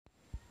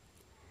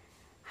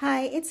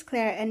Hi, it's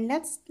Claire, and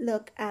let's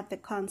look at the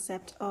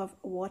concept of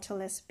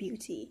waterless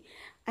beauty.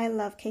 I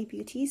love K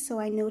beauty, so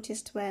I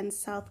noticed when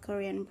South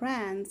Korean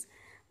brands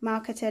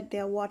marketed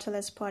their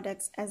waterless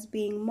products as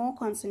being more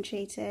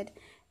concentrated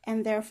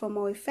and therefore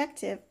more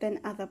effective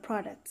than other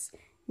products.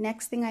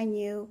 Next thing I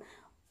knew,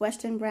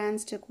 Western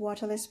brands took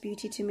waterless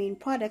beauty to mean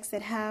products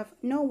that have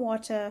no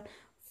water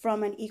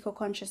from an eco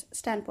conscious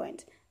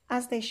standpoint,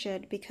 as they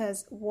should,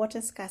 because water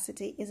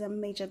scarcity is a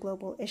major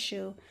global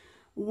issue.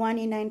 1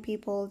 in 9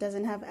 people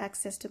doesn't have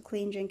access to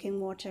clean drinking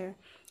water.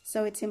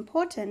 So it's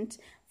important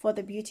for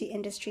the beauty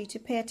industry to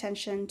pay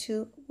attention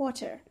to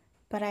water.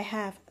 But I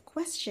have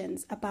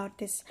questions about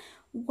this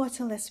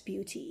waterless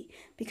beauty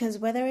because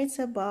whether it's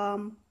a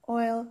balm,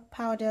 oil,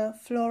 powder,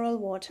 floral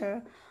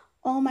water,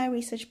 all my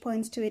research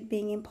points to it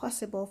being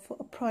impossible for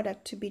a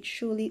product to be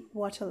truly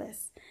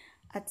waterless.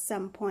 At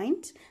some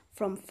point,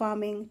 from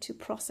farming to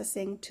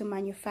processing to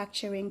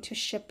manufacturing to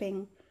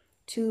shipping,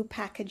 to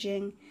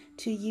packaging,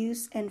 to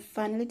use, and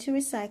finally to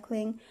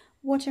recycling,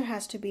 water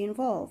has to be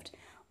involved.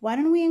 Why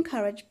don't we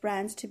encourage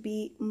brands to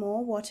be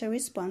more water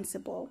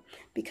responsible?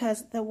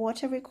 Because the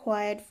water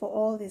required for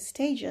all these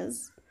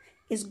stages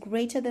is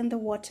greater than the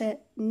water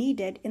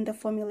needed in the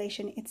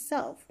formulation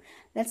itself.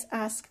 Let's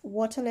ask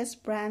waterless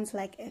brands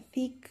like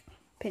Ethique,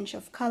 Pinch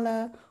of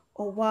Color,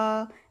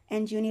 Owa,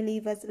 and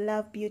Unilever's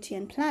Love, Beauty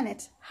and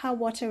Planet how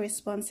water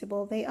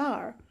responsible they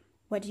are.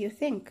 What do you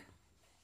think?